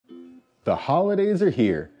The holidays are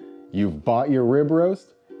here. You've bought your rib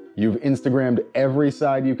roast. You've Instagrammed every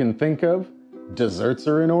side you can think of. Desserts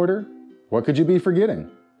are in order. What could you be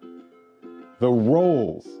forgetting? The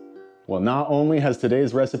rolls. Well, not only has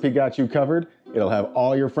today's recipe got you covered, it'll have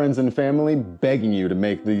all your friends and family begging you to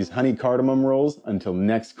make these honey cardamom rolls until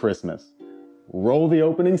next Christmas. Roll the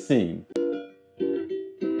opening scene.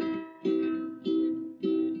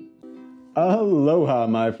 Aloha,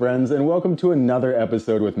 my friends, and welcome to another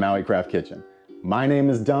episode with Maui Craft Kitchen. My name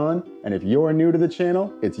is Don, and if you're new to the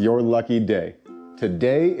channel, it's your lucky day.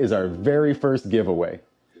 Today is our very first giveaway.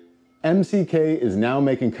 MCK is now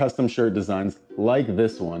making custom shirt designs like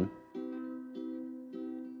this one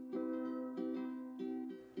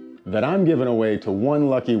that I'm giving away to one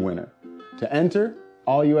lucky winner. To enter,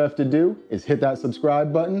 all you have to do is hit that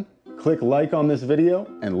subscribe button, click like on this video,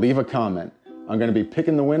 and leave a comment. I'm going to be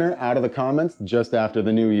picking the winner out of the comments just after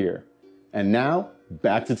the new year. And now,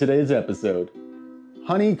 back to today's episode.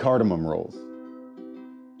 Honey cardamom rolls.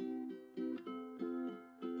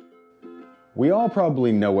 We all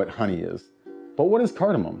probably know what honey is, but what is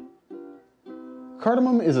cardamom?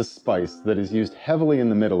 Cardamom is a spice that is used heavily in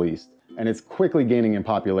the Middle East, and it's quickly gaining in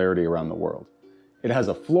popularity around the world. It has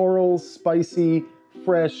a floral, spicy,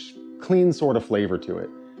 fresh, clean sort of flavor to it,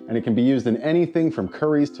 and it can be used in anything from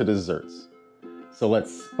curries to desserts. So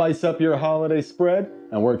let's spice up your holiday spread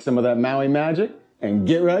and work some of that Maui magic and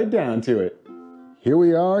get right down to it. Here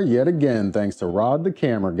we are yet again, thanks to Rod the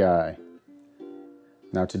camera guy.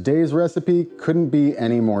 Now today's recipe couldn't be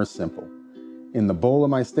any more simple. In the bowl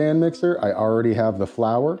of my stand mixer, I already have the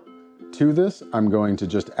flour. To this, I'm going to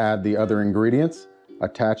just add the other ingredients,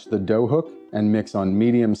 attach the dough hook, and mix on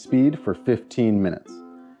medium speed for 15 minutes.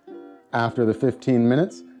 After the 15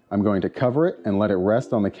 minutes, I'm going to cover it and let it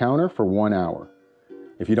rest on the counter for 1 hour.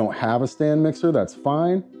 If you don't have a stand mixer, that's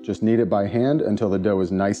fine. Just knead it by hand until the dough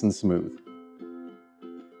is nice and smooth.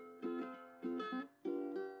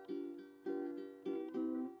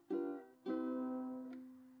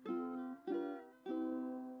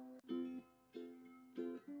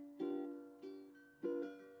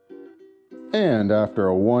 And after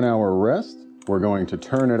a 1 hour rest, we're going to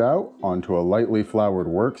turn it out onto a lightly floured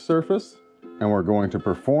work surface, and we're going to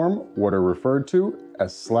perform what are referred to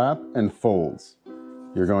as slap and folds.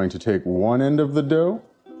 You're going to take one end of the dough,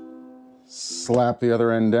 slap the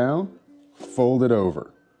other end down, fold it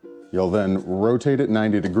over. You'll then rotate it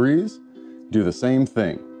 90 degrees, do the same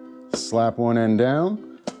thing. Slap one end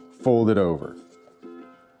down, fold it over.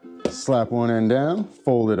 Slap one end down,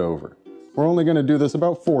 fold it over. We're only going to do this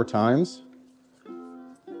about 4 times.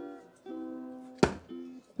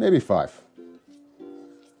 Maybe 5.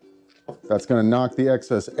 That's going to knock the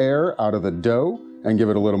excess air out of the dough and give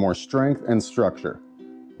it a little more strength and structure.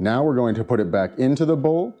 Now we're going to put it back into the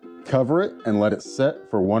bowl, cover it, and let it set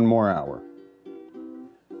for 1 more hour.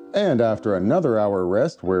 And after another hour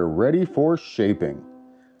rest, we're ready for shaping.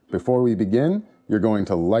 Before we begin, you're going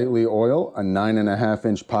to lightly oil a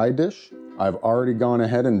 9.5-inch pie dish. I've already gone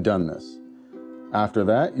ahead and done this. After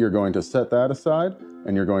that, you're going to set that aside,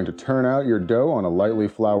 and you're going to turn out your dough on a lightly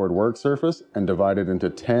floured work surface and divide it into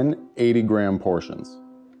 10 80-gram portions.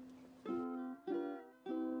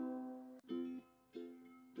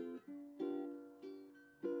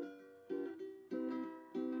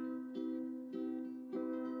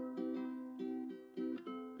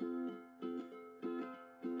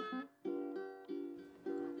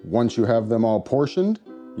 Once you have them all portioned,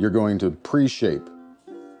 you're going to pre-shape.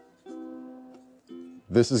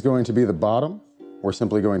 This is going to be the bottom. We're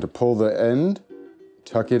simply going to pull the end,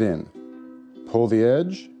 tuck it in. Pull the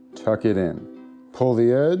edge, tuck it in. Pull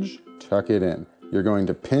the edge, tuck it in. You're going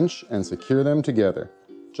to pinch and secure them together,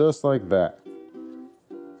 just like that.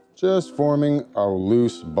 Just forming a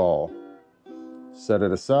loose ball. Set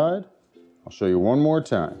it aside. I'll show you one more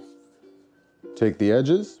time. Take the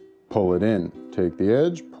edges, pull it in. Take the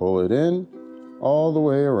edge, pull it in, all the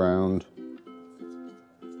way around.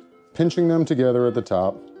 Pinching them together at the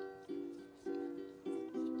top.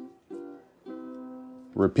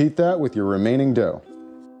 Repeat that with your remaining dough.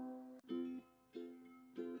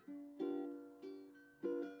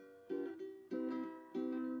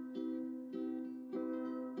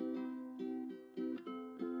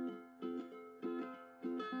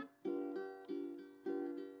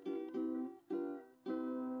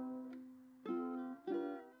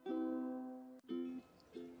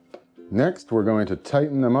 Next, we're going to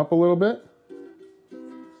tighten them up a little bit.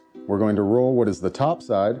 We're going to roll what is the top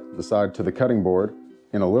side, the side to the cutting board,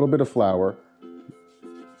 in a little bit of flour.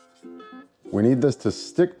 We need this to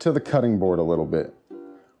stick to the cutting board a little bit.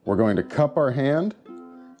 We're going to cup our hand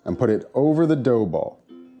and put it over the dough ball.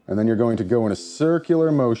 And then you're going to go in a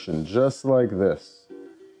circular motion, just like this.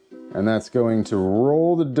 And that's going to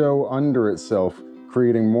roll the dough under itself,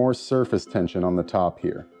 creating more surface tension on the top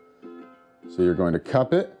here. So you're going to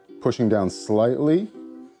cup it, pushing down slightly,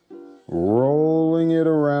 rolling it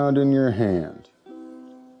around in your hand.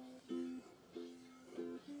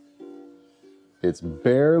 It's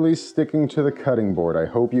barely sticking to the cutting board. I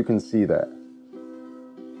hope you can see that.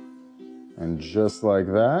 And just like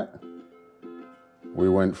that, we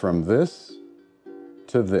went from this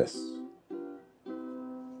to this.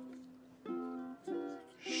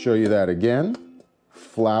 Show you that again.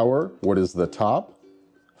 Flour what is the top,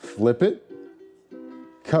 flip it,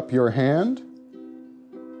 cup your hand,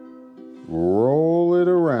 roll it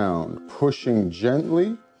around, pushing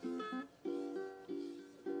gently.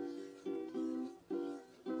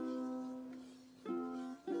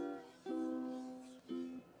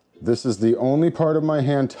 This is the only part of my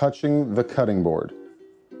hand touching the cutting board.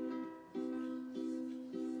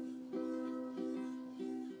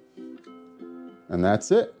 And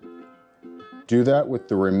that's it. Do that with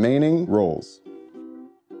the remaining rolls.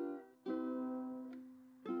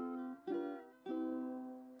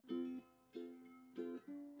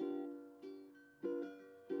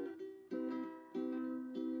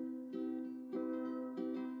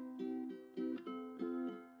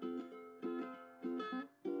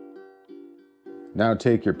 Now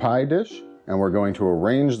take your pie dish, and we're going to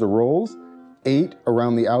arrange the rolls, 8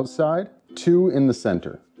 around the outside, 2 in the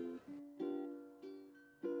center.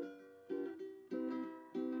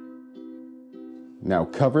 Now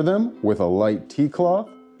cover them with a light tea cloth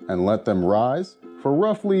and let them rise for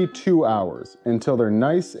roughly 2 hours until they're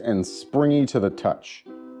nice and springy to the touch.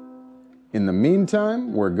 In the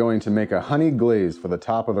meantime, we're going to make a honey glaze for the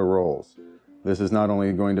top of the rolls. This is not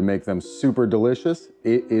only going to make them super delicious,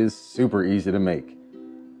 it is super easy to make.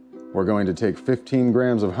 We're going to take 15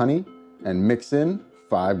 grams of honey and mix in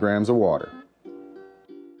 5 grams of water.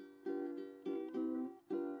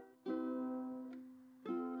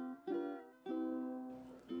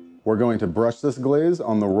 We're going to brush this glaze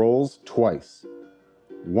on the rolls twice.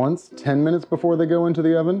 Once 10 minutes before they go into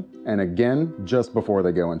the oven, and again just before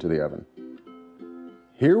they go into the oven.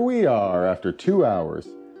 Here we are after 2 hours.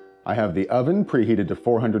 I have the oven preheated to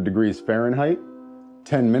 400 degrees Fahrenheit.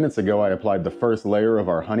 10 minutes ago I applied the first layer of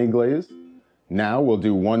our honey glaze. Now we'll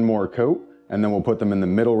do one more coat, and then we'll put them in the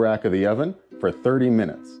middle rack of the oven for 30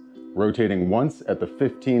 minutes, rotating once at the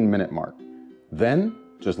 15-minute mark. Then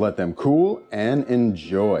just let them cool and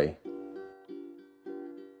enjoy.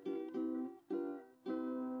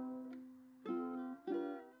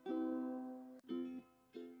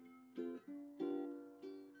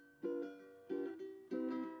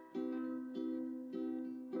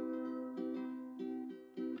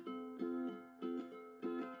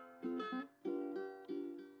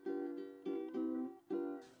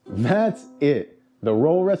 That's it, the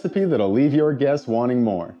roll recipe that'll leave your guests wanting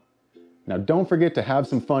more. Now don't forget to have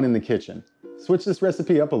some fun in the kitchen. Switch this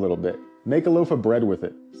recipe up a little bit. Make a loaf of bread with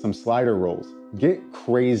it, some slider rolls. Get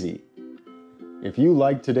crazy. If you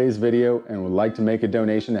liked today's video and would like to make a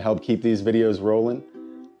donation to help keep these videos rolling,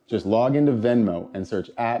 just log into Venmo and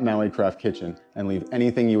search @MauiCraftKitchen and leave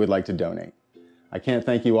anything you would like to donate. I can't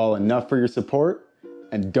thank you all enough for your support,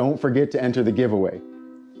 and don't forget to enter the giveaway.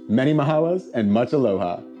 Many mahalas and much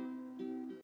aloha.